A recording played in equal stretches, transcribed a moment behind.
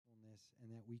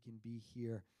and that we can be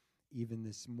here even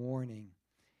this morning.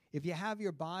 If you have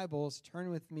your Bibles,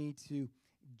 turn with me to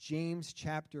James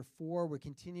chapter 4. We're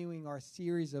continuing our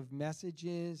series of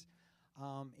messages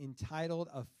entitled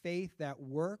A Faith That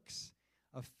Works.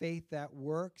 A Faith That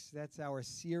Works. That's our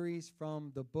series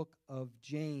from the book of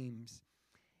James.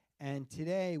 And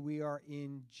today we are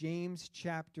in James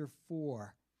chapter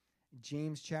 4.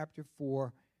 James chapter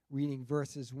 4, reading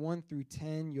verses 1 through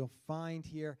 10. You'll find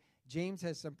here, James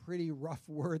has some pretty rough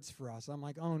words for us. I'm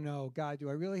like, oh no, God, do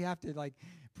I really have to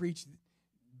preach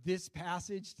this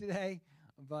passage today?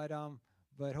 But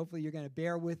hopefully you're going to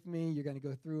bear with me. You're going to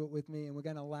go through it with me, and we're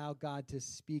going to allow God to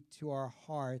speak to our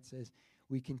hearts as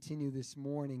we continue this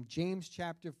morning. James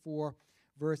chapter 4,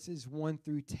 verses 1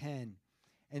 through 10.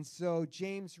 And so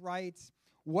James writes,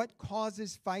 "What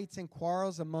causes fights and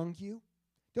quarrels among you?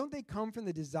 Don't they come from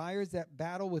the desires that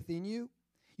battle within you?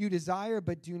 You desire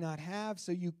but do not have,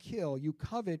 so you kill. You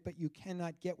covet but you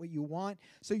cannot get what you want,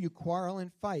 so you quarrel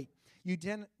and fight. You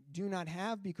do not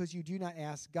have because you do not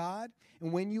ask God.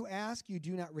 And when you ask, you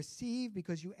do not receive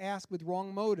because you ask with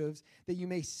wrong motives, that you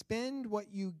may spend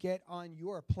what you get on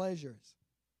your pleasures.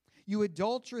 You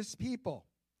adulterous people,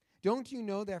 don't you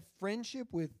know that friendship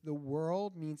with the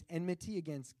world means enmity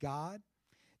against God?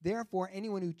 Therefore,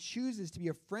 anyone who chooses to be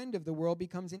a friend of the world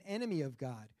becomes an enemy of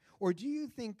God. Or do you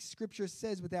think Scripture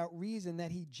says without reason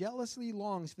that he jealously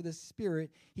longs for the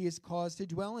Spirit he has caused to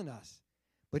dwell in us?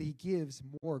 But he gives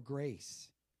more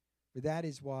grace. For that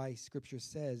is why Scripture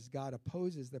says God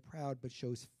opposes the proud but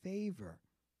shows favor,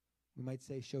 we might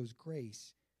say shows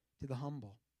grace, to the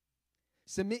humble.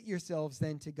 Submit yourselves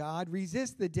then to God.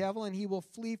 Resist the devil and he will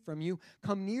flee from you.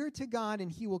 Come near to God and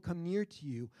he will come near to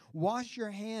you. Wash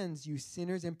your hands, you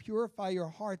sinners, and purify your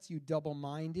hearts, you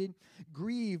double-minded.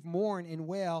 Grieve, mourn, and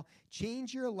wail.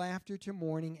 Change your laughter to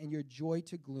mourning and your joy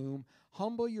to gloom.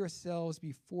 Humble yourselves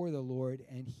before the Lord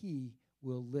and he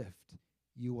will lift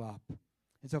you up."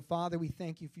 And so, Father, we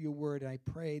thank you for your word. And I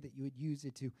pray that you would use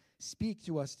it to speak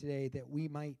to us today, that we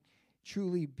might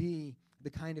truly be the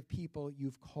kind of people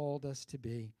you've called us to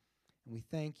be. And we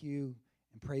thank you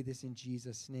and pray this in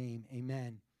Jesus' name.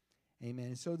 Amen. Amen.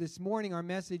 And so this morning our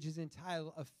message is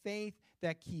entitled, A Faith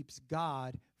That Keeps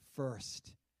God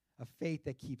First. A faith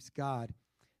that keeps God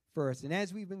first. And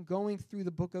as we've been going through the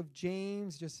book of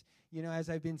James, just, as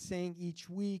I've been saying each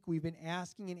week, we've been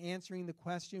asking and answering the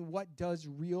question, what does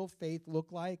real faith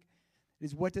look like?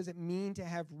 Is what does it mean to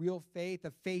have real faith,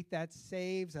 a faith that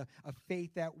saves, a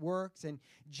faith that works? And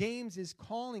James is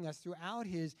calling us throughout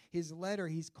his letter,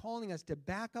 he's calling us to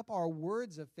back up our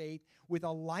words of faith with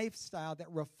a lifestyle that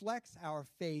reflects our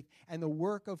faith and the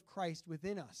work of Christ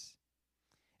within us.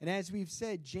 And as we've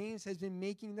said, James has been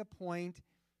making the point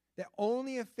that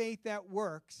only a faith that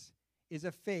works is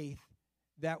a faith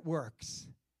that works.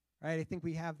 Right? I think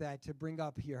we have that to bring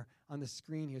up here on the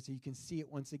screen here so you can see it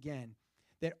once again.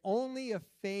 That only a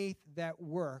faith that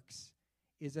works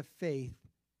is a faith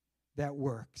that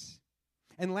works.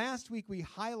 And last week we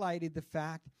highlighted the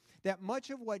fact that much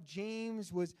of what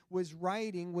James was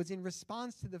writing was in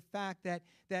response to the fact that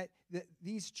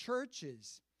these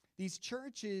churches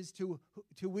to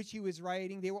which he was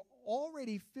writing, they were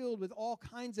already filled with all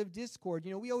kinds of discord.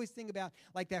 We always think about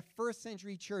like that first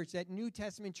century church, that New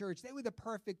Testament church. They were the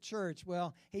perfect church.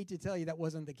 Well, hate to tell you that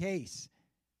wasn't the case.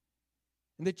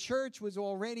 And the church was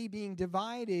already being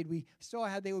divided. We saw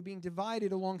how they were being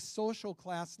divided along social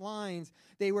class lines.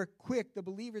 They were quick, the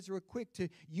believers were quick to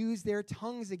use their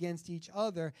tongues against each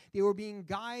other. They were being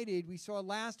guided, we saw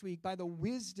last week, by the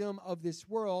wisdom of this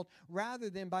world rather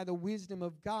than by the wisdom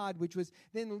of God, which was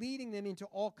then leading them into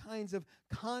all kinds of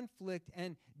conflict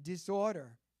and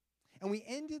disorder. And we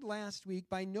ended last week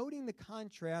by noting the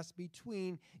contrast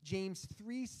between James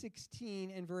 3:16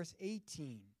 and verse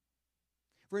 18.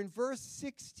 For in verse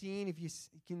 16, if you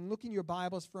can look in your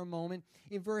Bibles for a moment,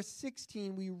 in verse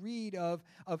 16 we read of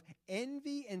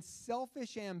envy and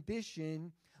selfish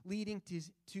ambition leading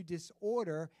to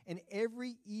disorder and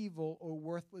every evil or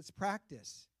worthless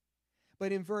practice.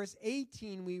 But in verse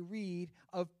 18 we read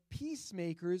of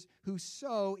peacemakers who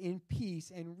sow in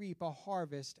peace and reap a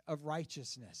harvest of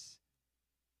righteousness.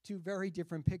 Two very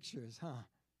different pictures, huh?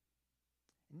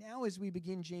 Now as we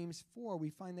begin James 4, we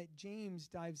find that James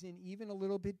dives in even a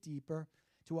little bit deeper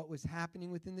to what was happening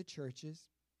within the churches.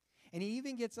 And he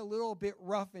even gets a little bit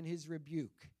rough in his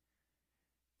rebuke.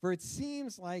 For it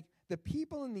seems like the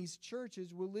people in these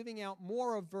churches were living out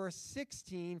more of verse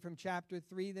 16 from chapter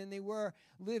 3 than they were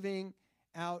living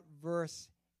out verse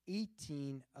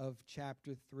 18 of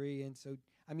chapter 3. And so,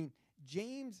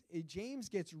 James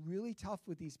gets really tough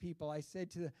with these people. I said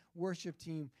to the worship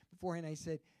team beforehand, I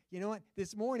said, you know what?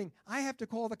 This morning, I have to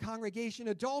call the congregation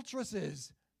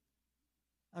adulteresses.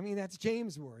 I mean, that's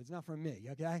James' words, not from me,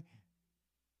 okay?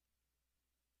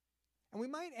 And we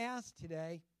might ask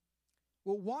today,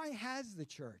 well, why has the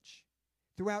church,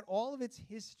 throughout all of its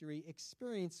history,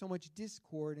 experienced so much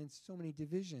discord and so many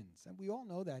divisions? And we all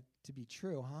know that to be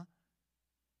true, huh?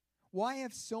 Why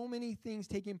have so many things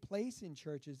taken place in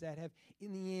churches that have,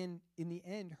 in the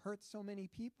end, hurt so many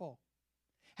people?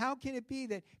 How can it be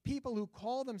that people who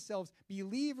call themselves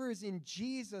believers in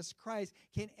Jesus Christ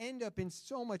can end up in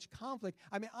so much conflict?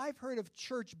 I mean, I've heard of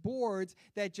church boards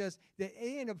that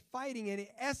they end up fighting, and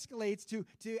it escalates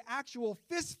to actual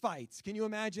fist fights. Can you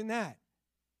imagine that?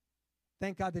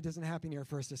 Thank God that doesn't happen here at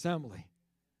First Assembly.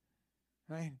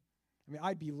 Right? I mean,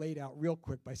 I'd be laid out real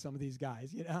quick by some of these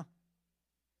guys, you know?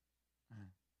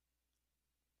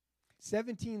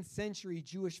 17th century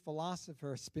Jewish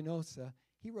philosopher Spinoza,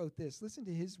 he wrote this. Listen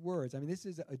to his words. I mean, this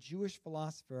is a Jewish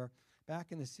philosopher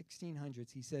back in the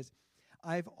 1600s. He says,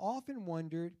 "I've often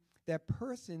wondered that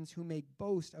persons who make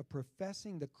boast of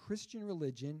professing the Christian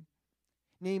religion,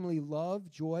 namely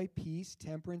love, joy, peace,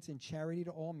 temperance, and charity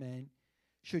to all men,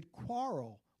 should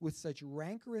quarrel with such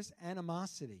rancorous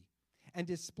animosity and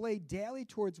display daily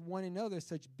towards one another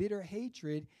such bitter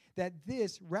hatred that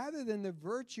this, rather than the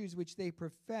virtues which they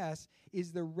profess,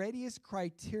 is the readiest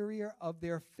criteria of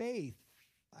their faith."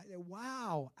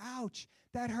 Wow, ouch,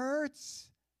 that hurts.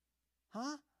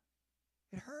 Huh?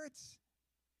 It hurts.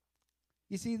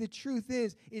 You see, the truth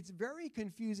is, it's very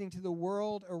confusing to the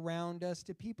world around us,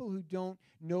 to people who don't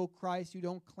know Christ, who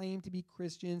don't claim to be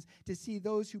Christians, to see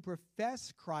those who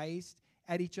profess Christ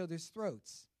at each other's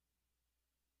throats.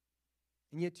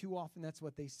 And yet too often that's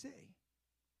what they see.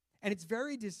 And it's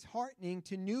very disheartening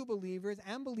to new believers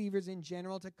and believers in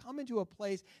general to come into a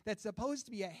place that's supposed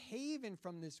to be a haven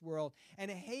from this world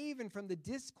and a haven from the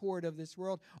discord of this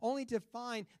world, only to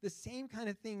find the same kind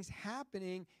of things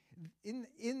happening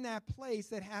in that place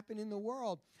that happen in the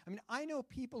world. I mean, I know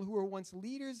people who were once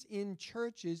leaders in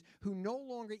churches who no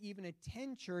longer even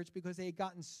attend church because they had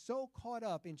gotten so caught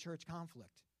up in church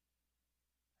conflict.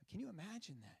 Can you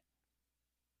imagine that?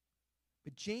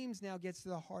 But James now gets to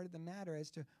the heart of the matter as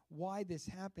to why this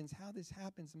happens, how this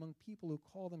happens among people who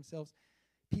call themselves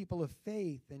people of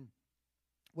faith. And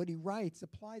what he writes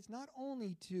applies not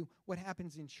only to what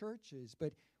happens in churches,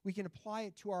 but we can apply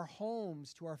it to our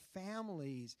homes, to our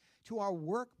families, to our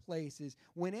workplaces,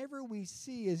 whenever we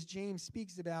see, as James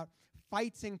speaks about,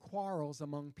 fights and quarrels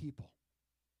among people.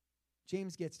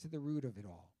 James gets to the root of it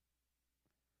all.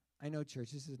 I know, church,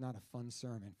 this is not a fun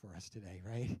sermon for us today,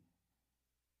 right?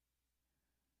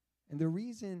 And the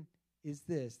reason is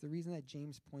this, the reason that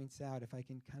James points out, if I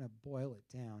can kind of boil it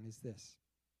down, is this: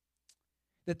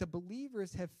 that the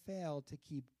believers have failed to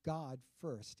keep God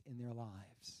first in their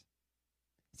lives.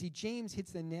 See, James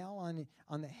hits the nail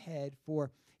on the head,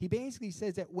 for he basically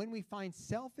says that when we find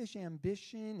selfish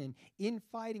ambition and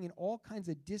infighting and all kinds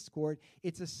of discord,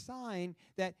 it's a sign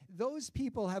that those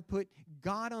people have put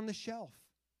God on the shelf.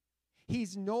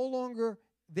 He's no longer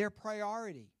their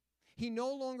priority. He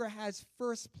no longer has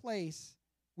first place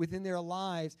within their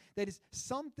lives. That is,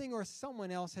 something or someone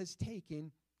else has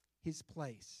taken his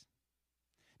place.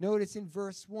 Notice in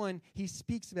verse 1, he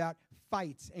speaks about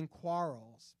fights and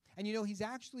quarrels. And you know, he's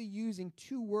actually using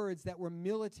two words that were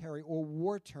military or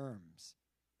war terms.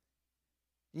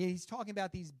 And he's talking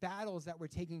about these battles that were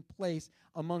taking place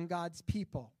among God's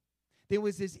people. There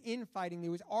was this infighting,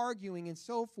 there was arguing and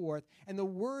so forth. And the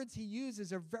words he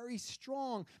uses are very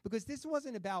strong, because this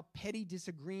wasn't about petty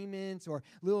disagreements or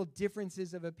little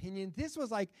differences of opinion. This was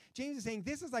like, James is saying,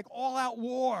 this is like all-out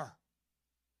war.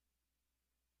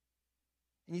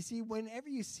 And you see, whenever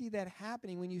you see that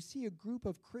happening, when you see a group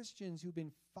of Christians who've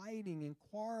been fighting and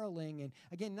quarreling, and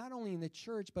again, not only in the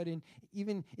church, but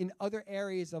even in other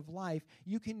areas of life,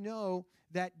 you can know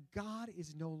that God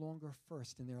is no longer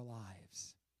first in their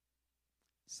lives.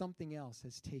 Something else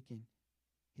has taken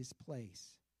his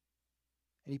place.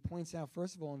 And he points out,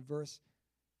 first of all, in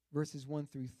verses 1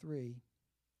 through 3,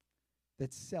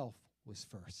 that self was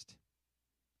first.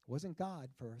 It wasn't God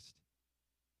first,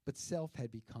 but self had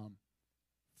become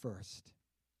first.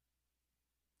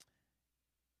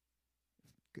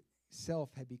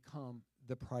 Self had become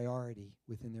the priority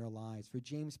within their lives. For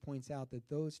James points out that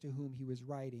those to whom he was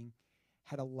writing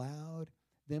had allowed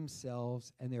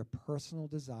themselves and their personal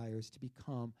desires to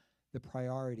become the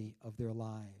priority of their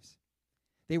lives.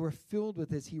 They were filled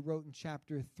with, as he wrote in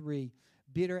chapter 3,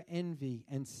 bitter envy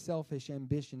and selfish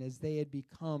ambition, as they had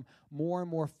become more and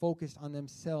more focused on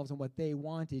themselves and what they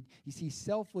wanted. You see,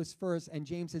 self was first, and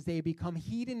James says they had become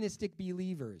hedonistic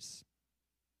believers.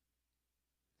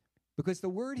 Because the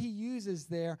word he uses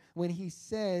there when he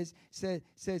says,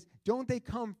 don't they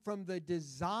come from the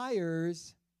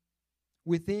desires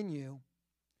within you?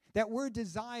 That word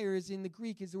desires in the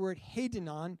Greek is the word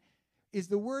hedonon, is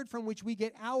the word from which we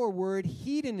get our word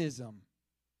hedonism.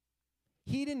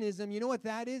 Hedonism, you know what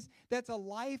that is? That's a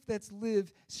life that's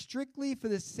lived strictly for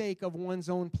the sake of one's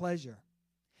own pleasure.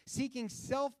 Seeking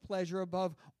self-pleasure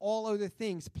above all other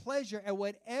things. Pleasure at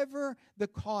whatever the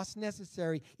cost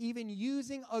necessary. Even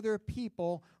using other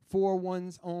people for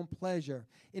one's own pleasure.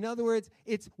 In other words,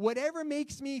 it's whatever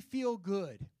makes me feel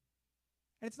good.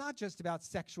 And it's not just about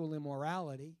sexual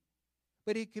immorality,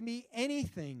 but it can be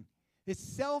anything. The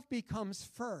self becomes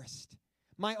first.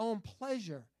 My own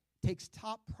pleasure takes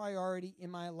top priority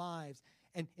in my lives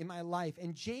and in my life.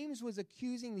 And James was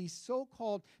accusing these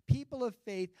so-called people of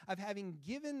faith of having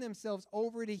given themselves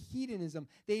over to hedonism.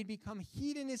 They had become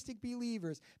hedonistic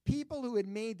believers, people who had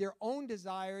made their own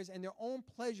desires and their own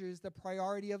pleasures the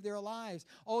priority of their lives.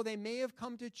 Oh, they may have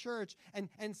come to church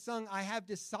and sung, I have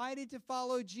decided to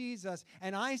follow Jesus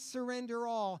and I surrender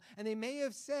all. And they may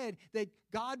have said that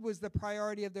God was the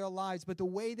priority of their lives, but the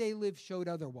way they lived showed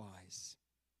otherwise.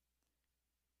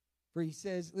 For he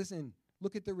says, listen,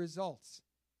 look at the results.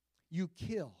 You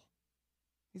kill.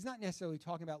 He's not necessarily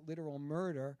talking about literal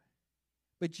murder,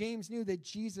 but James knew that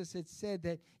Jesus had said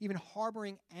that even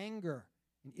harboring anger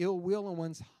and ill will in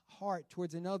one's heart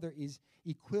towards another is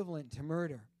equivalent to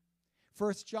murder.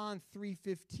 1 John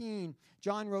 3:15,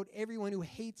 John wrote, everyone who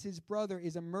hates his brother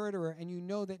is a murderer, and you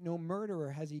know that no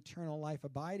murderer has eternal life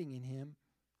abiding in him.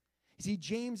 See,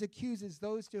 James accuses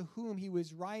those to whom he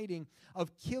was writing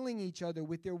of killing each other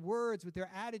with their words, with their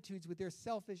attitudes, with their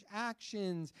selfish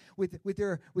actions, with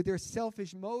their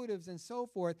selfish motives and so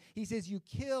forth. He says you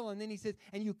kill, and then he says,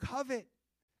 and you covet.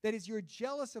 That is, you're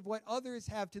jealous of what others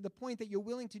have to the point that you're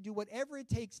willing to do whatever it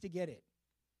takes to get it.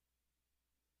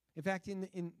 In fact,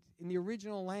 in the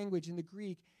original language, in the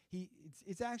Greek,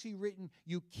 it's actually written,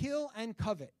 you kill and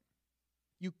covet.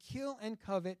 You kill and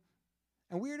covet.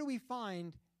 And where do we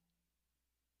find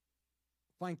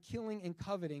killing and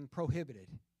coveting prohibited?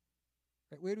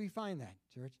 Right? Where do we find that,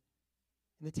 church?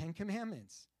 In the Ten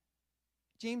Commandments.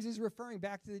 James is referring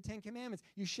back to the Ten Commandments.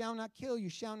 You shall not kill, you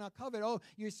shall not covet. Oh,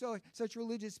 you're such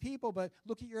religious people, but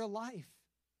look at your life.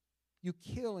 You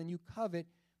kill and you covet,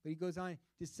 but he goes on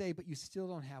to say, but you still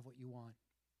don't have what you want.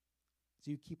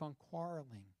 So you keep on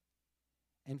quarreling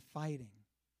and fighting.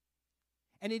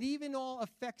 And it even all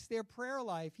affects their prayer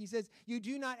life. He says, you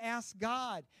do not ask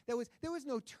God. There was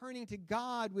no turning to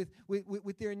God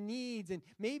with their needs. And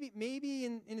maybe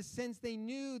in a sense they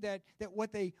knew that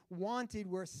what they wanted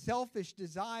were selfish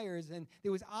desires. And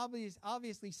there was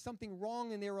obviously something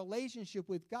wrong in their relationship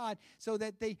with God, so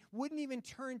that they wouldn't even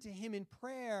turn to him in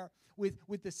prayer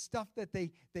with the stuff that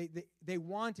they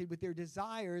wanted, with their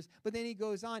desires. But then he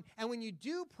goes on, and when you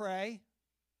do pray,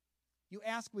 you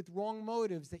ask with wrong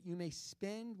motives that you may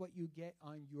spend what you get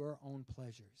on your own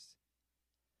pleasures.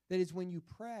 That is, when you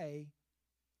pray,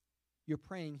 you're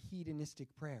praying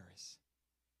hedonistic prayers.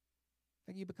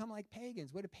 In fact, you become like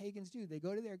pagans. What do pagans do? They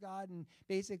go to their God and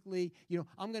basically,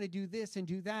 I'm going to do this and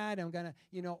do that. I'm going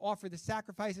to, offer the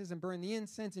sacrifices and burn the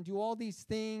incense and do all these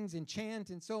things and chant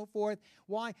and so forth.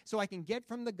 Why? So I can get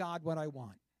from the God what I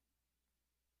want.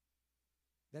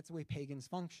 That's the way pagans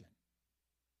function.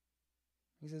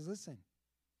 He says, listen,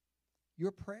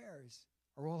 your prayers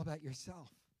are all about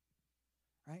yourself,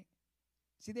 right?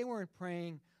 See, they weren't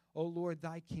praying, oh Lord,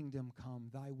 thy kingdom come,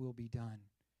 thy will be done.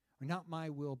 Or not my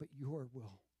will, but your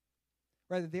will.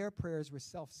 Rather, their prayers were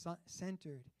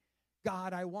self-centered.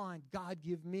 God, I want. God,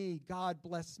 give me. God,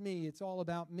 bless me. It's all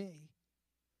about me.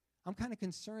 I'm kind of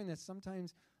concerned that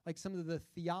sometimes, like some of the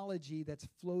theology that's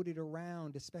floated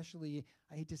around, especially,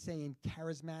 I hate to say, in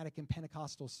charismatic and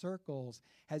Pentecostal circles,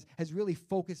 has really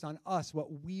focused on us,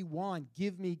 what we want.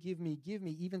 Give me, give me, give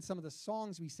me. Even some of the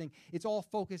songs we sing, it's all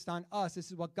focused on us.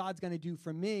 This is what God's going to do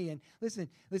for me. And listen,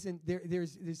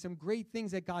 there's some great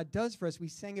things that God does for us. We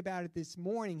sang about it this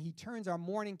morning. He turns our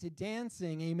mourning to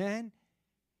dancing. Amen?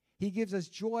 He gives us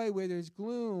joy where there's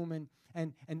gloom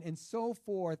and so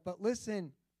forth. But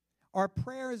listen, our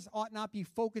prayers ought not be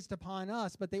focused upon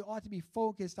us, but they ought to be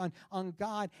focused on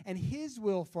God and his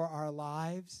will for our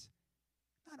lives,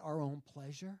 not our own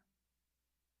pleasure.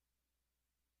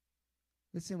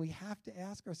 Listen, we have to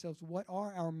ask ourselves, what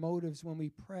are our motives when we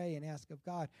pray and ask of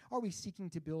God? Are we seeking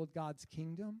to build God's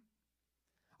kingdom?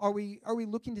 Are we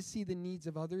looking to see the needs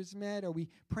of others met? Are we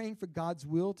praying for God's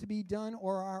will to be done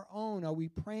or our own? Are we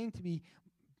praying to be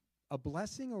a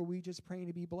blessing, or are we just praying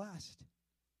to be blessed?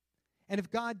 And if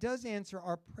God does answer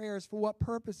our prayers, for what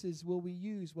purposes will we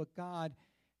use what God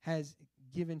has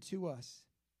given to us?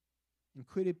 And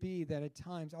could it be that at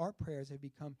times our prayers have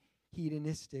become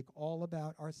hedonistic, all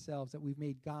about ourselves, that we've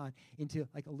made God into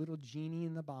like a little genie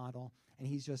in the bottle, and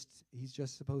he's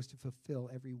just supposed to fulfill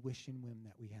every wish and whim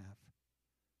that we have?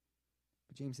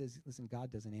 But James says, listen, God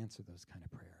doesn't answer those kind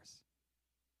of prayers.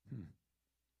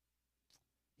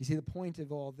 You see, the point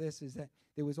of all this is that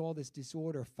there was all this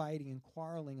disorder, fighting and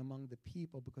quarreling among the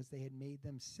people because they had made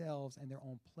themselves and their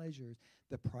own pleasures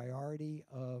the priority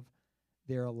of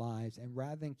their lives. And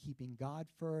rather than keeping God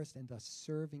first and thus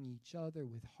serving each other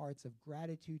with hearts of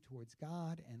gratitude towards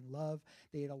God and love,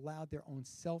 they had allowed their own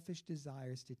selfish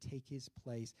desires to take his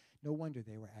place. No wonder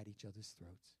they were at each other's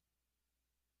throats.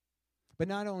 But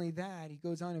not only that, he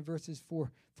goes on in verses 4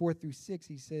 through 6,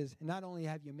 he says, not only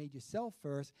have you made yourself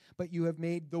first, but you have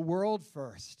made the world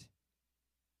first.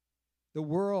 The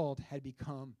world had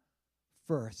become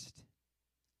first.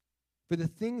 For the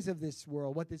things of this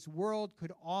world, what this world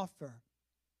could offer,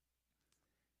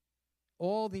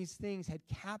 all these things had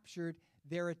captured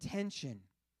their attention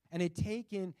and had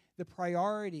taken the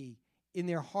priority in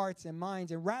their hearts and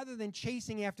minds. And rather than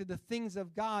chasing after the things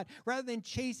of God, rather than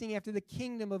chasing after the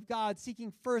kingdom of God,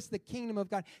 seeking first the kingdom of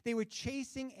God, they were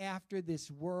chasing after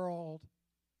this world.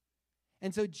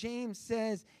 And so James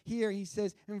says here, he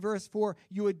says in verse 4,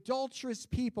 you adulterous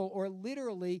people, or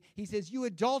literally, he says, you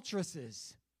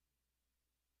adulteresses.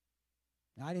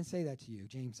 Now, I didn't say that to you,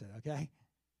 James said, okay?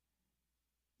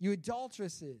 You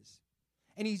adulteresses.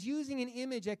 And he's using an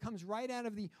image that comes right out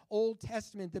of the Old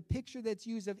Testament, the picture that's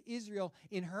used of Israel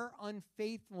in her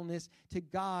unfaithfulness to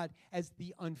God as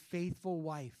the unfaithful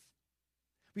wife.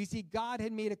 We see God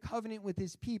had made a covenant with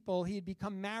his people. He had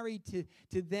become married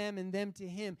to them and them to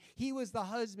him. He was the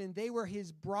husband. They were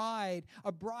his bride,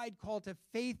 a bride called to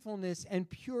faithfulness and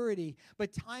purity.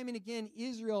 But time and again,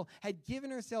 Israel had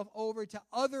given herself over to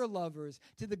other lovers,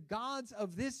 to the gods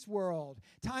of this world.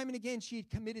 Time and again, she had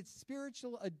committed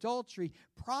spiritual adultery,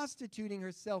 prostituting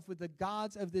herself with the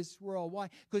gods of this world. Why?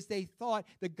 Because they thought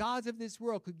the gods of this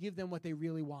world could give them what they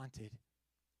really wanted.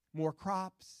 More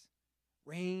crops,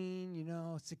 rain,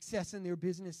 success in their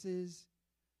businesses.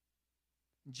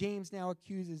 James now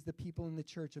accuses the people in the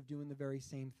church of doing the very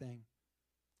same thing.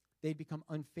 They'd become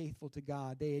unfaithful to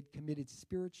God. They had committed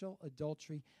spiritual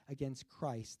adultery against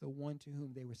Christ, the one to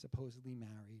whom they were supposedly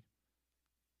married.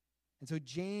 And so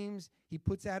James, he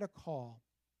puts out a call.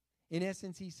 In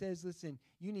essence, he says, listen,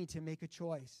 you need to make a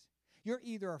choice. You're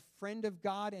either a friend of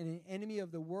God and an enemy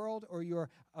of the world, or you're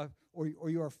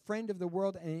a friend of the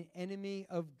world and an enemy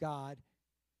of God.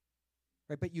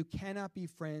 Right? But you cannot be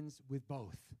friends with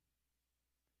both.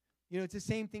 It's the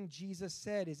same thing Jesus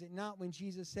said, is it not, when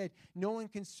Jesus said, no one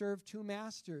can serve two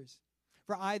masters.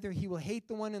 For either he will hate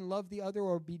the one and love the other,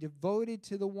 or be devoted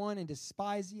to the one and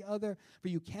despise the other. For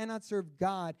you cannot serve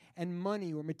God and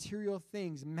money or material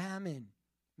things, mammon.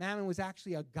 Mammon was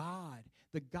actually a god,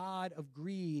 the god of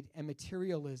greed and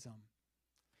materialism.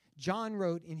 John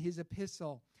wrote in his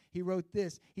epistle, he wrote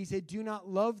this. He said, do not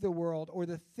love the world or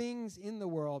the things in the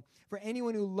world. For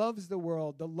anyone who loves the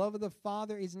world, the love of the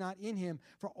Father is not in him.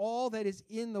 For all that is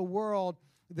in the world,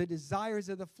 the desires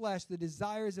of the flesh, the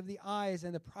desires of the eyes,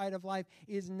 and the pride of life,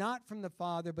 is not from the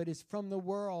Father, but is from the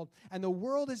world. And the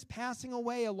world is passing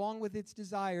away along with its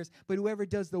desires, but whoever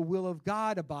does the will of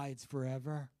God abides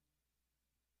forever.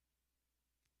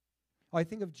 I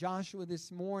think of Joshua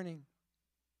this morning.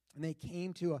 And they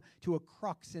came to a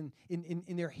crux in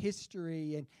their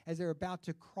history, and as they're about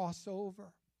to cross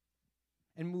over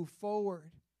and move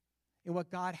forward in what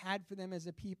God had for them as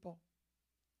a people.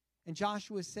 And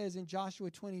Joshua says in Joshua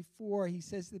 24, he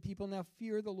says to the people, now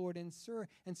fear the Lord and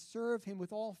serve him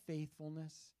with all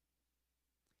faithfulness.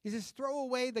 He says, throw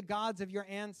away the gods of your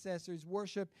ancestors,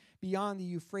 worship beyond the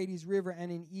Euphrates River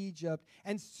and in Egypt,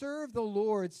 and serve the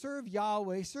Lord, serve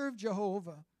Yahweh, serve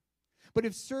Jehovah. But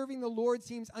if serving the Lord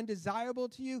seems undesirable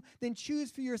to you, then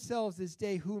choose for yourselves this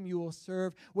day whom you will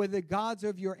serve, whether the gods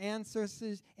of your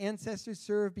ancestors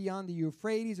serve beyond the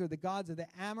Euphrates, or the gods of the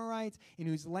Amorites in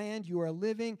whose land you are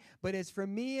living. But as for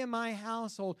me and my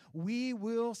household, we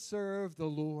will serve the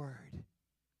Lord.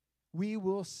 We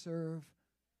will serve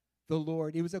the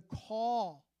Lord. It was a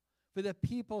call for the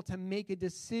people to make a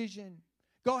decision.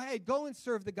 Go ahead, go and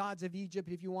serve the gods of Egypt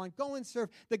if you want. Go and serve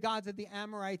the gods of the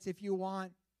Amorites if you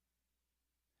want.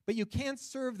 But you can't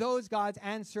serve those gods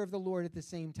and serve the Lord at the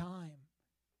same time.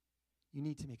 You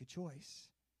need to make a choice.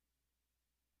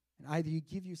 And either you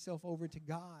give yourself over to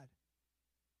God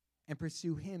and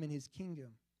pursue him and his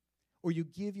kingdom, or you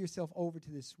give yourself over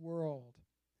to this world,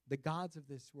 the gods of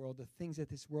this world, the things that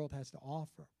this world has to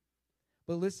offer.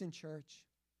 But listen, church,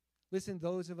 listen,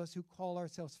 those of us who call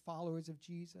ourselves followers of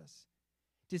Jesus,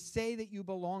 to say that you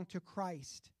belong to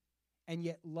Christ and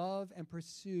yet love and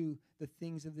pursue the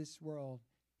things of this world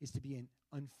is to be an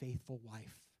unfaithful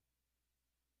wife.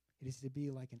 It is to be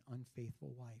like an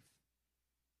unfaithful wife.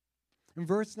 And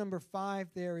verse number 5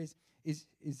 there is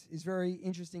very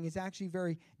interesting. It's actually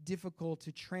very difficult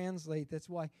to translate. That's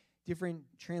why different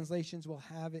translations will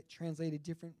have it translated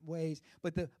different ways.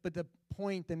 But the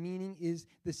point, the meaning is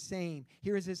the same.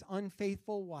 Here is this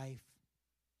unfaithful wife.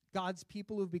 God's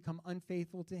people who've become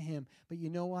unfaithful to him. But you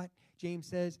know what? James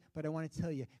says, but I want to tell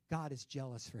you, God is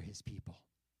jealous for his people.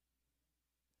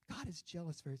 God is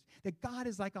jealous for his, that God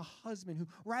is like a husband who,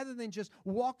 rather than just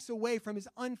walks away from his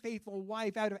unfaithful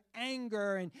wife out of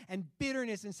anger and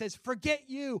bitterness and says, forget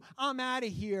you, I'm out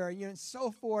of here, and so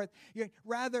forth.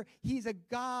 Rather, he's a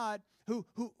God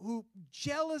who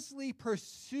jealously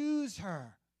pursues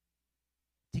her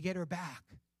to get her back.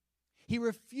 He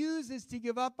refuses to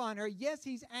give up on her. Yes,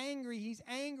 he's angry. He's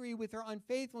angry with her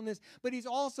unfaithfulness, but he's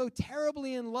also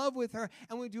terribly in love with her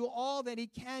and will do all that he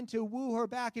can to woo her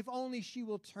back if only she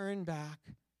will turn back.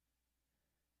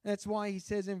 That's why he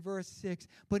says in verse 6,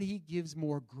 but he gives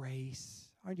more grace.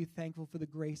 Aren't you thankful for the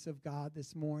grace of God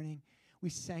this morning? We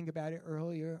sang about it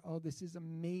earlier. Oh, this is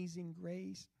amazing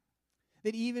grace.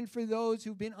 That even for those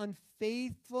who've been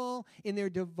unfaithful in their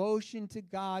devotion to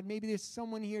God, maybe there's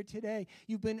someone here today,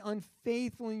 you've been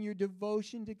unfaithful in your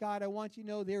devotion to God. I want you to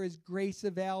know there is grace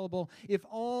available if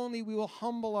only we will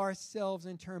humble ourselves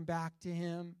and turn back to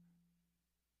him.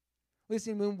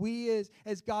 Listen, when we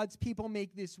as God's people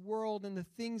make this world and the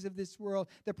things of this world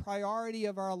the priority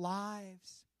of our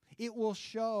lives, it will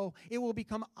show, it will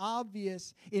become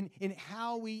obvious in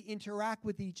how we interact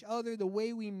with each other, the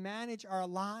way we manage our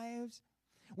lives.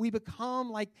 We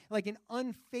become like an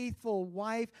unfaithful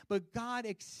wife, but God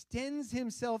extends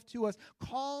himself to us,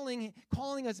 calling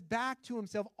us back to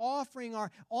himself,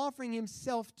 offering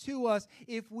himself to us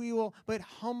if we will but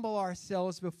humble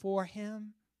ourselves before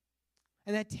him.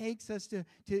 And that takes us to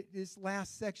this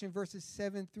last section, verses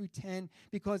 7 through 10,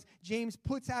 because James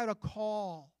puts out a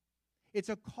call. It's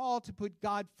a call to put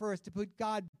God first, to put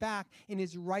God back in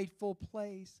his rightful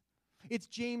place. It's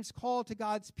James' call to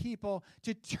God's people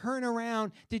to turn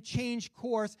around, to change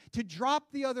course, to drop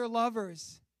the other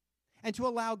lovers, and to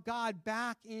allow God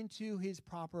back into his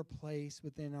proper place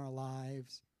within our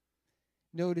lives.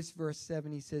 Notice verse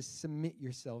 7, he says, submit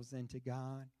yourselves then to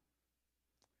God.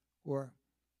 Or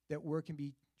that word can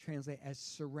be translated as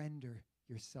surrender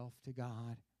yourself to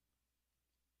God.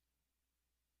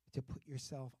 To put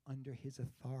yourself under his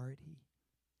authority.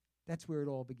 That's where it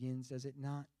all begins, does it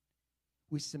not?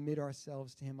 We submit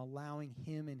ourselves to him, allowing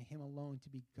him and him alone to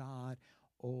be God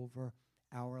over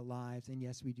our lives. And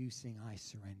yes, we do sing, I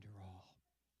surrender all.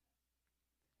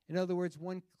 In other words,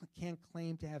 one can't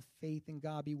claim to have faith in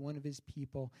God, be one of his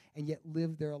people, and yet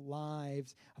live their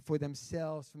lives for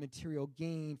themselves, for material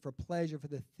gain, for pleasure, for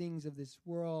the things of this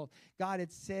world. God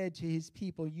had said to his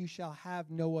people, you shall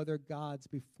have no other gods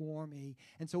before me.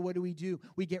 And so what do?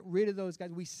 We get rid of those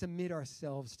gods. We submit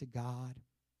ourselves to God.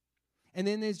 And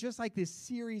then there's just like this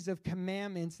series of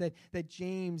commandments that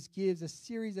James gives, a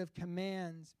series of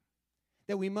commands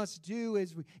that we must do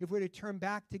if we're to turn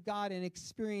back to God and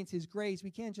experience his grace. We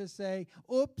can't just say,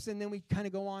 oops, and then we kind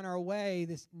of go on our way,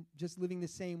 just living the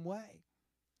same way.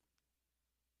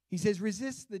 He says,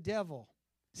 resist the devil.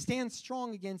 Stand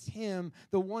strong against him,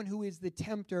 the one who is the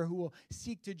tempter, who will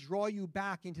seek to draw you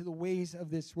back into the ways of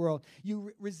this world.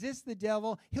 You resist the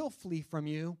devil, he'll flee from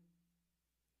you.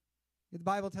 The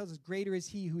Bible tells us, greater is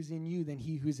he who's in you than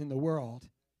he who's in the world.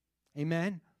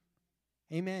 Amen?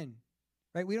 Amen.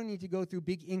 Right? We don't need to go through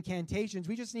big incantations.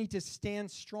 We just need to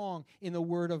stand strong in the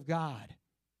word of God.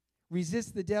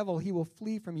 Resist the devil, he will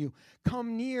flee from you.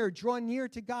 Come near, draw near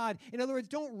to God. In other words,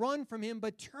 don't run from him,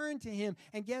 but turn to him.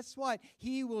 And guess what?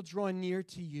 He will draw near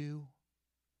to you.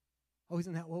 Oh,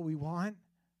 isn't that what we want?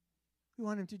 We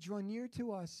want him to draw near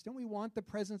to us. Don't we want the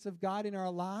presence of God in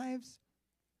our lives?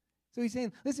 So he's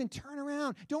saying, listen, turn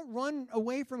around. Don't run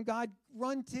away from God.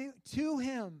 Run to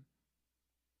him.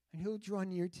 And he'll draw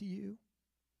near to you.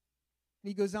 And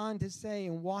he goes on to say,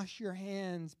 and wash your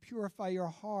hands, purify your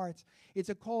hearts. It's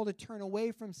a call to turn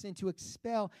away from sin, to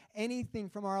expel anything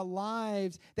from our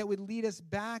lives that would lead us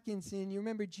back in sin. You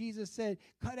remember Jesus said,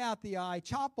 cut out the eye,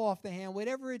 chop off the hand,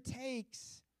 whatever it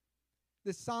takes.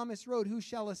 The psalmist wrote, who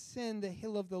shall ascend the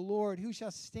hill of the Lord? Who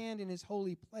shall stand in his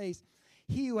holy place?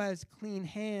 He who has clean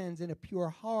hands and a pure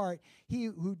heart, he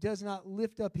who does not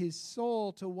lift up his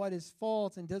soul to what is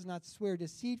false and does not swear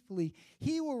deceitfully,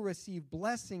 he will receive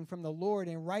blessing from the Lord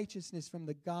and righteousness from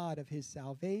the God of his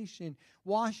salvation.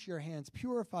 Wash your hands,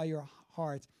 purify your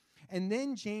hearts. And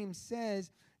then James says,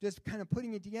 just kind of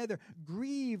putting it together,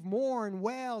 grieve, mourn,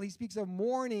 wail. He speaks of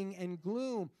mourning and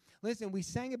gloom. Listen, we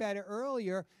sang about it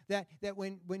earlier that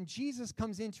when Jesus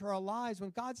comes into our lives, when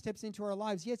God steps into our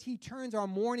lives, yes, he turns our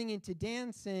mourning into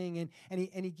dancing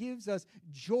and he gives us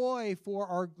joy for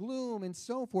our gloom and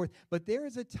so forth. But there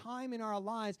is a time in our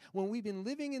lives when we've been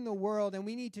living in the world and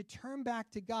we need to turn back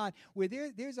to God, where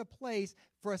there's a place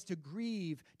for us to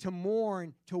grieve, to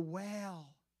mourn, to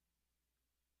wail.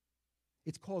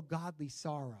 It's called godly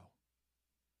sorrow.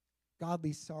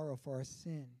 Godly sorrow for our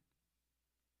sin.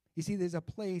 You see, there's a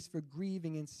place for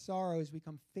grieving and sorrow as we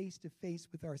come face to face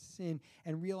with our sin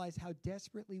and realize how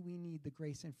desperately we need the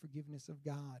grace and forgiveness of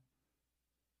God.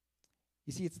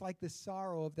 You see, it's like the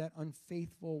sorrow of that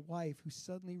unfaithful wife who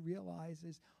suddenly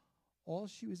realizes all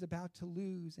she was about to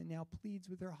lose and now pleads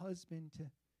with her husband to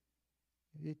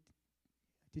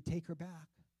take her back.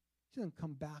 She doesn't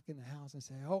come back in the house and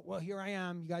say, oh, well, here I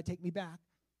am. You got to take me back.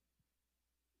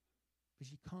 But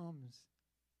she comes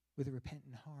with a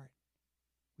repentant heart,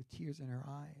 with tears in her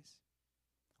eyes.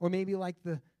 Or maybe like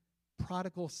the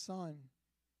prodigal son,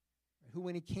 who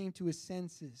when he came to his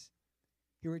senses,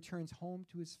 he returns home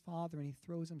to his father and he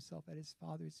throws himself at his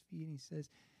father's feet and he says,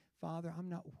 Father, I'm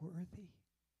not worthy.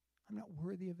 I'm not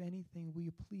worthy of anything. Will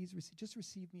you please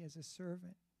receive me as a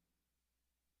servant?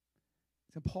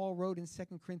 So Paul wrote in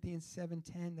 2 Corinthians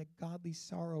 7:10 that godly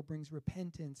sorrow brings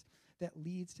repentance that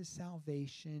leads to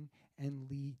salvation and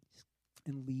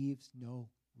leaves no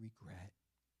regret.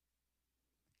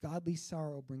 Godly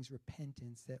sorrow brings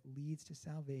repentance that leads to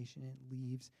salvation and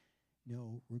leaves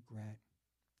no regret.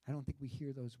 I don't think we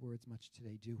hear those words much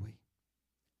today, do we?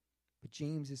 But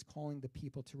James is calling the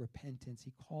people to repentance.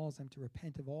 He calls them to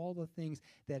repent of all the things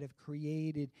that have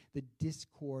created the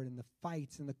discord and the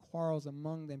fights and the quarrels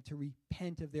among them, to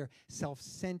repent of their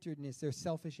self-centeredness, their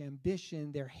selfish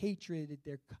ambition, their hatred,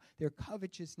 their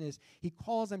covetousness. He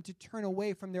calls them to turn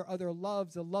away from their other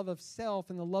loves, the love of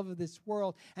self and the love of this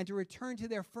world, and to return to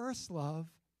their first love,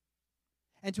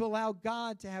 and to allow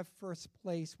God to have first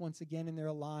place once again in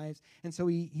their lives. And so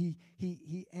he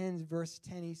ends verse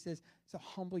 10. He says, so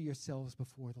humble yourselves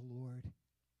before the Lord,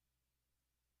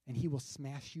 and he will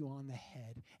smash you on the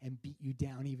head and beat you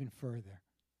down even further.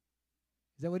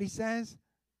 Is that what he says?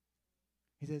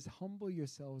 He says, humble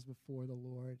yourselves before the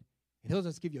Lord, and he'll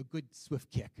just give you a good swift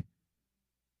kick.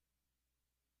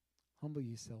 Humble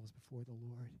yourselves before the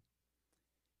Lord,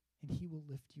 and he will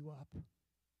lift you up.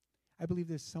 I believe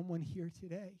there's someone here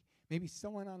today, maybe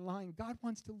someone online. God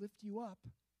wants to lift you up.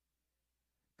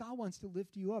 God wants to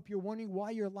lift you up. You're wondering why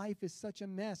your life is such a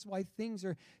mess, why things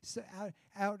are so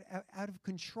out of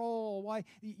control, why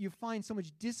you find so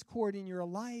much discord in your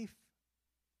life.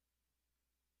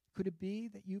 Could it be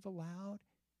that you've allowed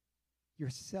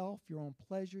yourself, your own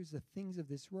pleasures, the things of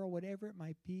this world, whatever it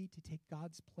might be, to take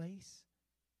God's place?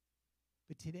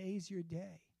 But today's your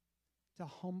day to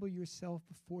humble yourself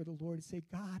before the Lord and say,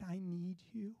 God, I need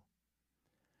you.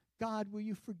 God, will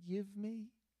you forgive me?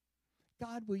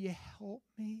 God, will you help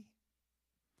me?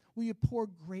 Will you pour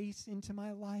grace into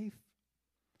my life?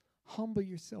 Humble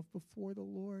yourself before the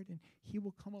Lord, and he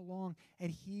will come along, and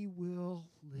he will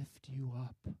lift you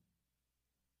up.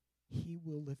 He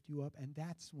will lift you up, and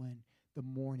that's when the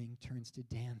mourning turns to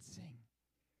dancing.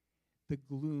 The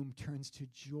gloom turns to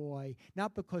joy,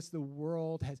 not because the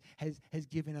world has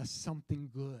given us something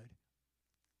good,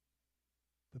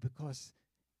 but because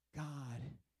God,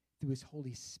 through his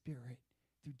Holy Spirit,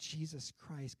 through Jesus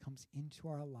Christ, comes into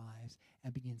our lives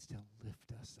and begins to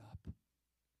lift us up.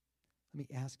 Let me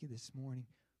ask you this morning,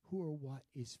 who or what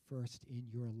is first in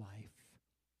your life?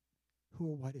 Who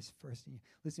or what is first in you?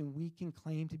 Listen, we can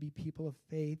claim to be people of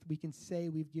faith. We can say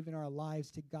we've given our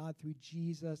lives to God through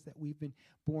Jesus, that we've been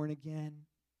born again.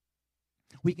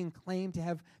 We can claim to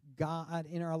have God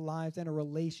in our lives and a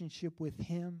relationship with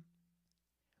him.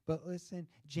 But listen,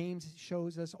 James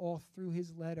shows us all through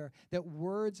his letter that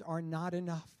words are not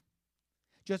enough.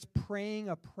 Just praying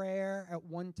a prayer at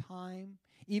one time,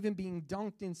 even being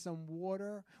dunked in some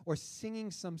water or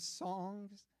singing some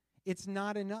songs, it's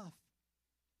not enough.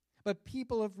 But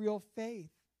people of real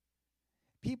faith,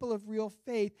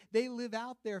 they live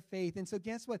out their faith. And so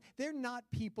guess what? They're not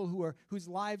people whose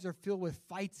lives are filled with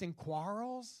fights and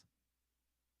quarrels.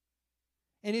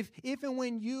 And if and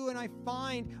when you and I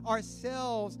find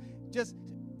ourselves just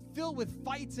filled with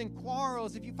fights and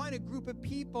quarrels, if you find a group of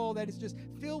people that is just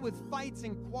filled with fights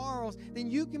and quarrels,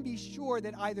 then you can be sure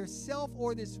that either self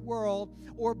or this world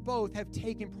or both have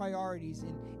taken priorities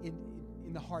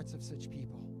in the hearts of such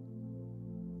people.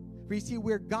 For you see,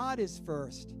 where God is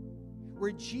first,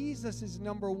 where Jesus is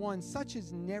number one, such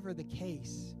is never the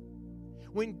case.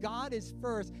 When God is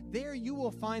first, there you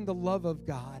will find the love of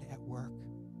God at work.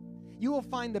 You will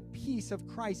find the peace of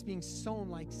Christ being sown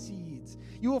like seeds.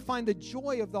 You will find the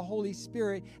joy of the Holy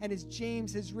Spirit, and as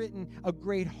James has written, a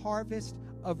great harvest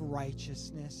of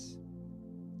righteousness.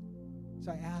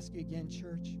 So I ask you again,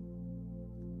 church,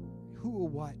 who or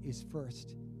what is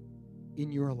first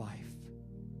in your life?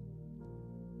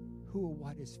 Who or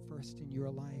what is first in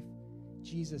your life?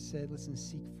 Jesus said, listen,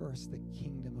 seek first the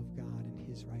kingdom of God and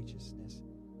his righteousness.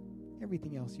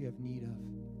 Everything else you have need of,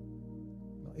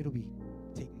 well, it'll be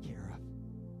taken care of.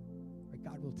 Right?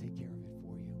 God will take care of it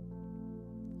for you.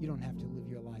 You don't have to live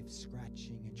your life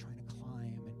scratching and trying to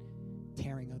climb and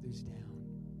tearing others down.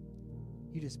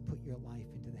 You just put your life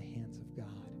into the hands of God.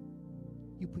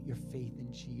 You put your faith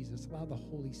in Jesus. Allow the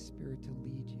Holy Spirit to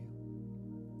lead you.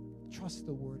 Trust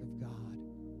the word of God.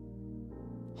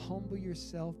 Humble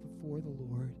yourself before the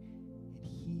Lord,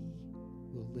 and he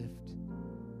will lift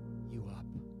you up.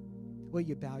 Will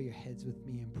you bow your heads with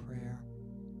me in prayer?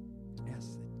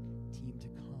 Ask the team to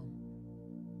come.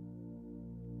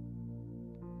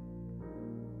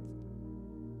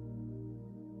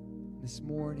 This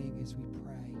morning as we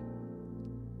pray,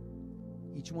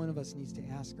 each one of us needs to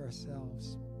ask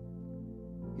ourselves,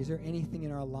 is there anything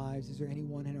in our lives, is there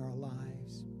anyone in our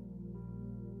lives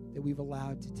that we've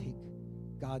allowed to take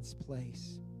God's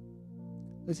place?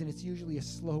 Listen, it's usually a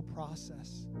slow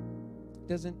process. It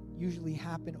doesn't usually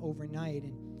happen overnight,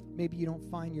 and maybe you don't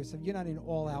find yourself, you're not in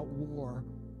all-out war,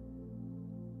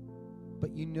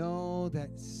 but you know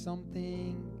that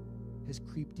something has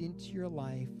creeped into your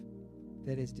life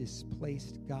that has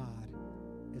displaced God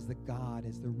as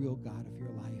the real God of your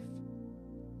life.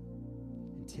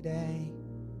 And today,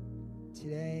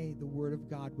 the Word of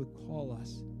God would call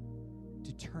us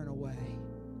to turn away,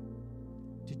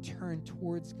 to turn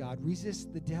towards God.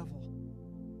 Resist the devil,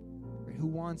 right, who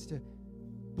wants to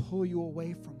pull you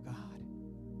away from God.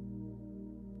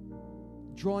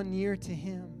 Draw near to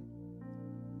him,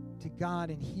 to God,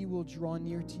 and he will draw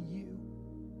near to you.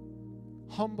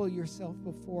 Humble yourself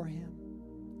before him.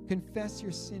 Confess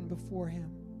your sin before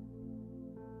him,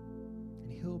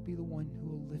 and he'll be the one who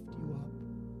will lift you up.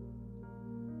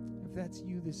 If that's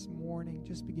you this morning,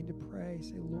 just begin to pray.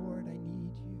 Say, Lord, I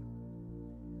need you.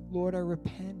 Lord, I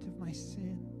repent of my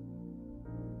sin.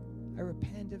 I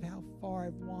repent of how far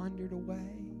I've wandered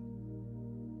away.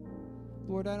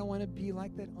 Lord, I don't want to be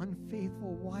like that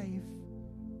unfaithful wife,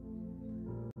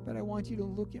 but I want you to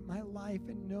look at my life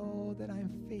and know that I'm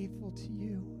faithful to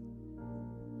you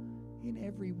in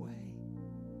every way.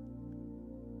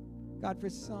 God, for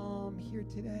someone here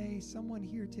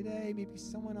today, maybe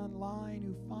someone online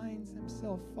who finds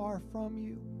themselves far from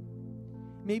you,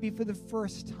 maybe for the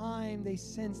first time they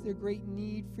sense their great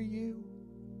need for you.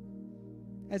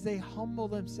 As they humble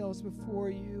themselves before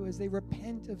you, as they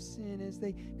repent of sin, as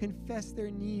they confess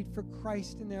their need for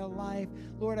Christ in their life,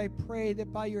 Lord, I pray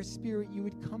that by your Spirit you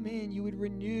would come in, you would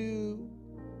renew,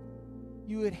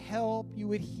 you would help, you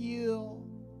would heal,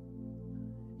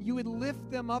 you would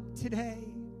lift them up today.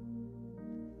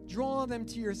 Draw them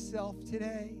to yourself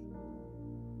today.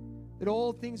 That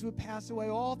all things would pass away,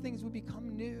 all things would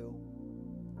become new.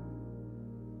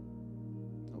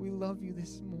 We love you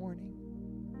this morning.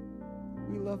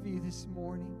 We love you this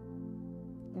morning.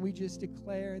 And we just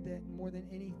declare that more than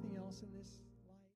anything else in this